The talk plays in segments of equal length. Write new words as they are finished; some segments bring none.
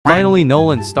Finally,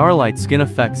 Nolan Starlight skin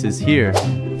effects is here.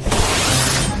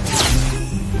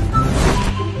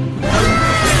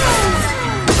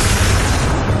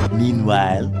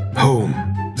 Meanwhile, home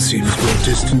seems more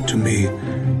distant to me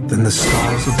than the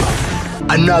stars above.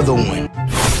 Another one.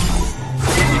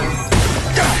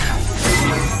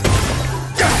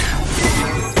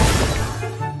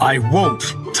 I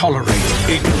won't tolerate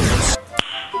ignorance.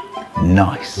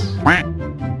 Nice.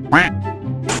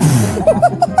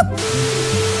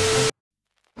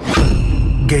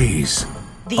 Gaze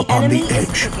upon the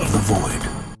edge of the void.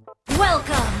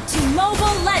 Welcome to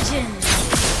Mobile Legends!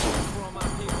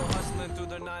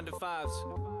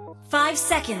 5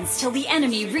 seconds till the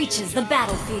enemy reaches the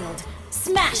battlefield.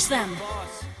 Smash them!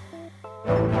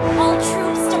 All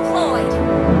troops deployed!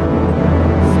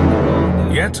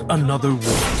 Yet another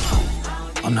war.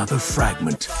 Another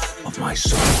fragment of my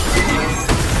soul.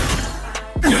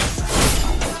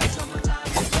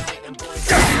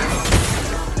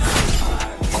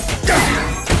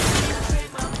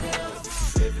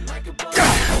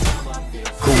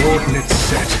 Coordinates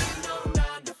set.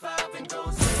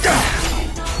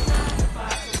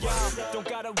 Don't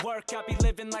gotta work, I be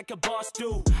living like a boss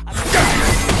do.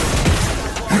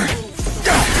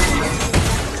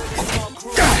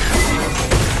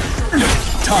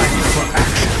 Time for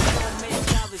action.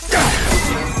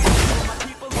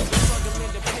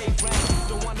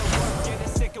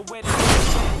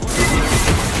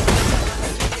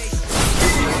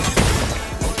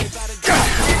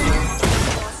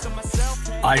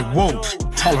 I won't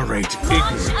tolerate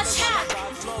ignorance. Attack!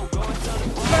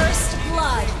 First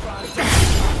blood! You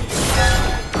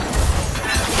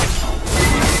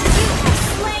have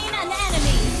slain an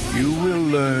enemy! You will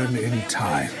learn in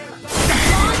time.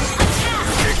 Launch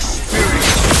attack!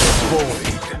 Experience the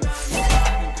void.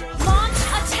 Launch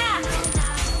attack!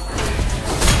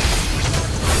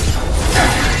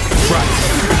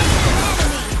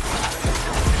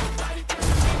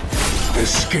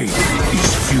 Escape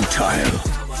is futile.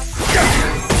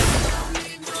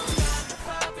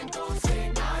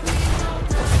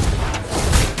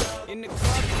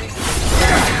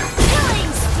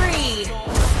 Killing spree!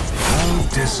 How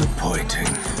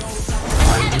disappointing.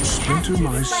 I would splinter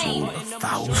my soul 1,000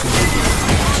 times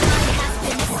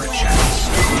for a chance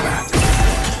to go back.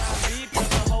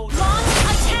 Launch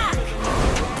attack!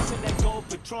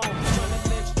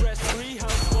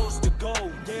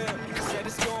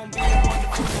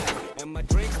 And my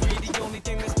drink's be the only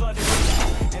thing that's flooded.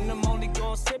 And I'm only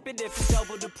gonna sip it if it's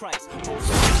double the price.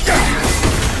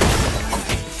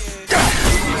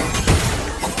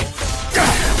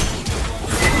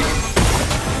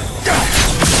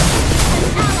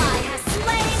 Ally has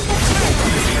slain the turret!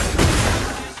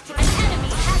 An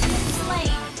enemy has been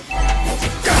slain!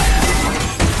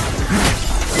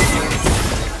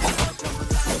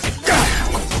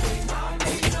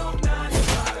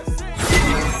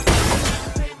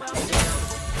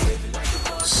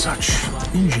 Such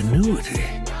ingenuity.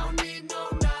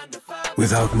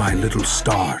 Without my little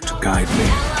star to guide me,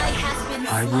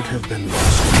 I would have been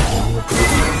lost long ago.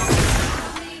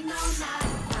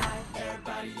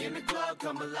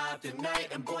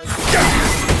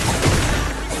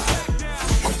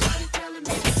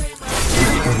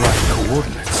 With the right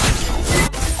coordinates,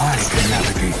 I can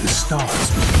navigate the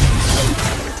stars with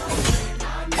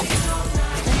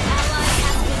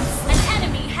An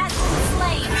enemy has been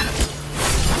slain!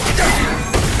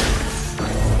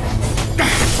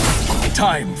 ease.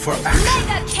 Time for action.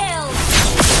 Mega kill!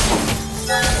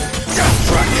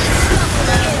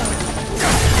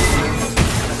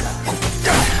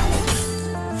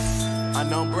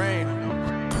 Unknown brain.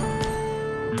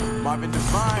 Marvin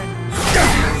Divine.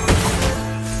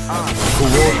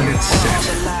 Coordinates set.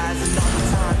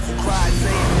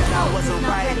 I wasn't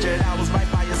right, yet I was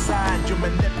right by your side. You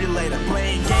manipulator,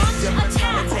 playing games, you're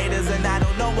commentators, and I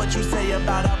don't know what you say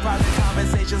about our private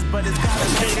conversations, but it's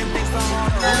complicated. Things are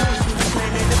hard to lose. You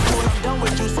claiming it's cool, I'm done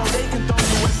with you, so they can throw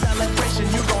you a celebration.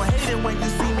 You gon' hate it when you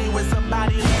see me with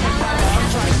somebody like another. I'm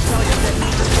trying to tell you that me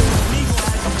just lose me, gon'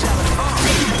 have you jealous.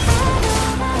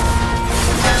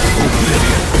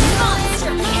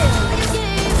 Monster kill!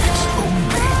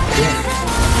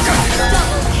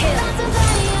 Double kill!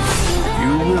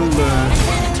 You will learn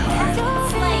in time.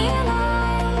 Slain!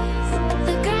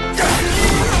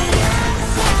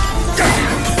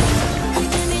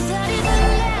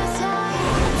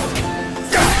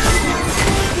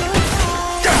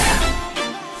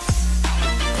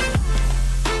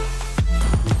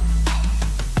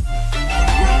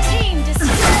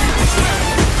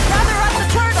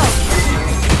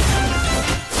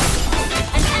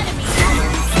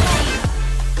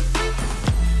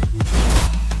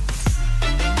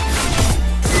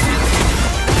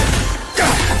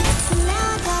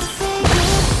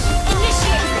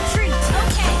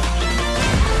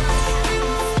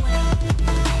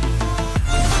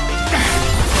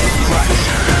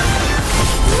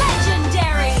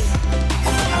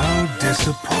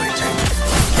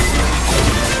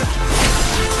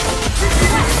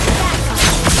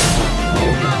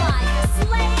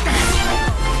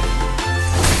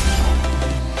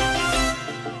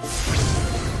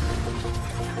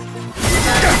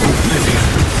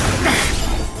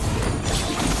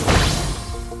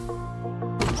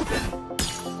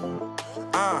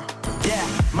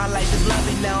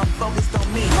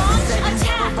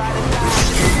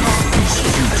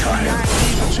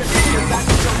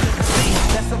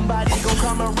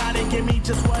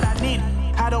 just what I need.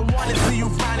 I don't wanna see you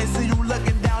finally, see you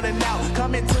looking down and out.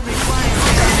 Coming to me crying,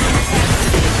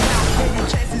 you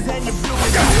chances and you blew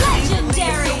it.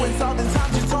 Legendary. Doing something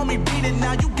times you told me beat it,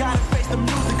 now you gotta face the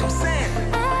music. I'm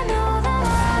saying. I know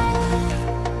that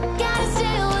gotta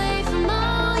stay away from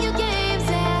all your games.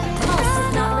 Yeah, Pulse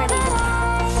is not ready.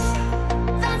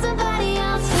 Find somebody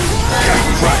else to love.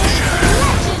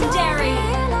 Legendary.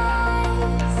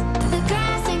 The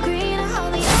grass ain't green, I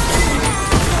hold the other.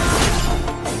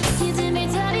 You did me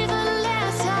dirty for the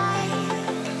last time,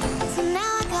 so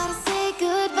now I gotta say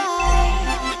goodbye.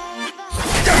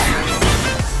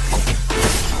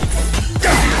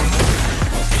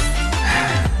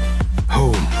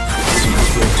 Home seems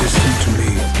more distant to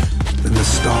me than the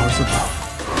stars above.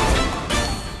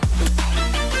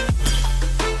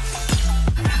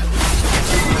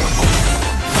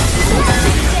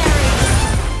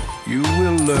 You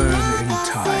will learn in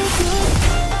time.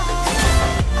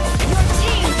 Your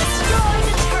team destroyed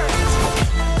a turret.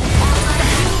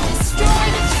 You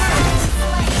destroyed a turret.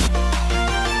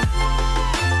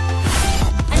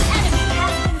 An enemy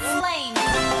has been slain.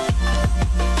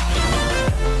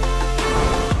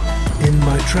 In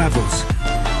my travels,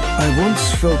 I once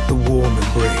felt the warm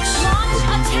embrace. Launch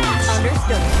attack.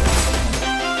 Understood.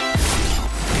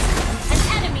 An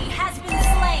enemy has been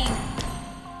slain.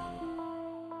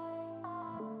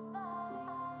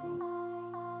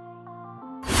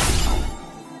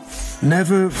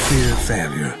 Never fear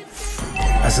failure,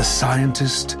 as a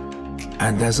scientist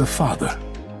and as a father.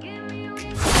 Your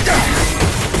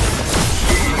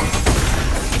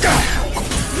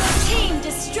team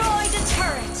destroyed a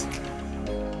turret.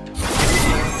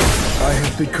 I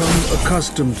have become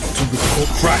accustomed to the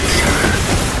fraction.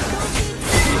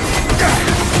 An ally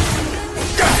has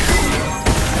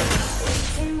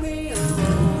slain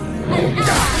the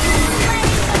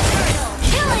turtle.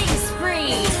 Killing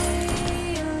spree.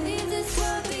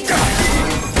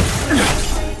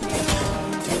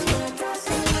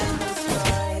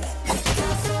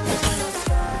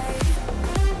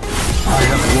 I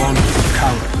have wandered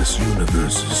countless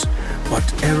universes, but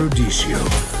Eruditio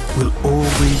will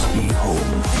always be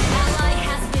home. Ally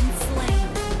has been slain.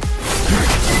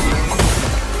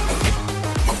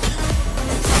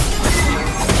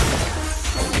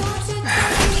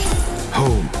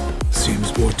 Home seems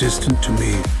more distant to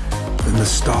me than the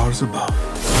stars above.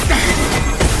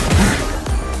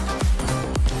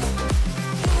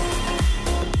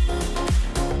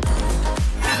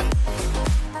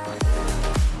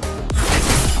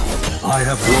 I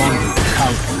have wandered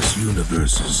countless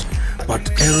universes, but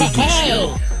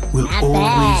Eruditio will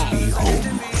always be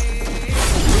home.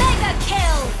 Mega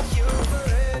kill.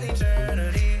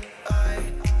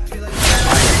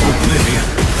 Oblivion.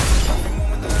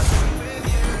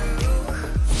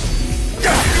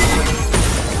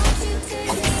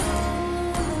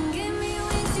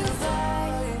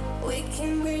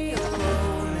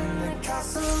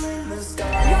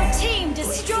 Your team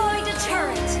destroyed a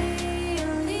turret.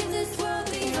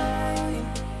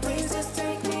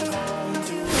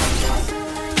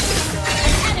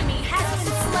 An enemy has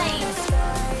been slain.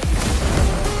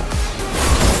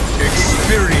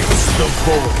 Experience the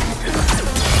void.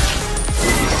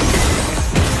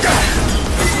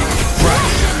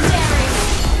 Legendary.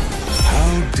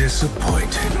 How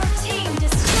disappointing. Your team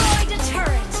destroyed a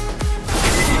turret.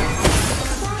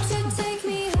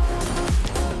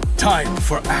 Time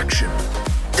for action.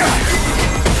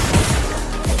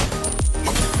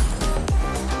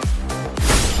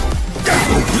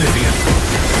 Oblivion.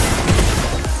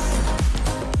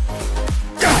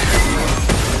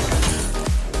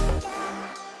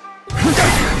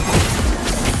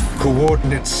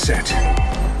 Coordinates set.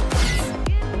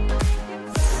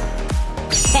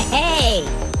 Hey!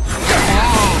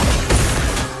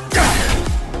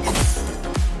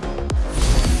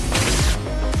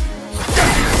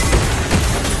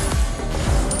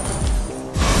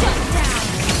 Shut down.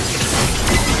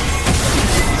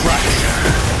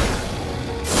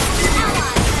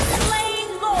 Ally has slain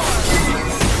Lord.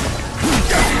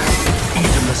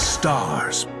 Even the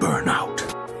stars burn out.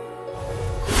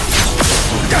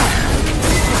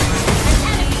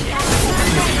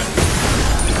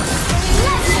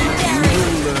 Legendary.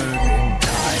 Learn in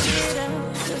time.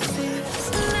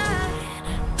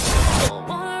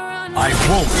 I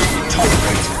won't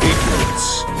tolerate ignorance.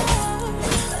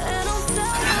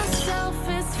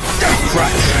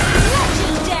 Fraction.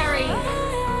 Legendary.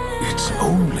 It's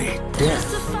only death.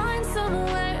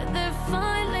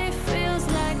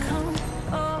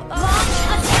 Launch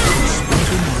attack.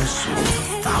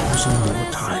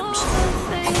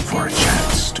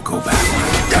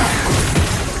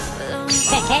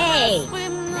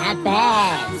 Not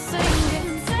bad.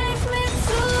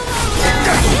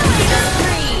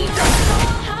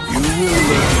 You will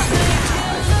learn.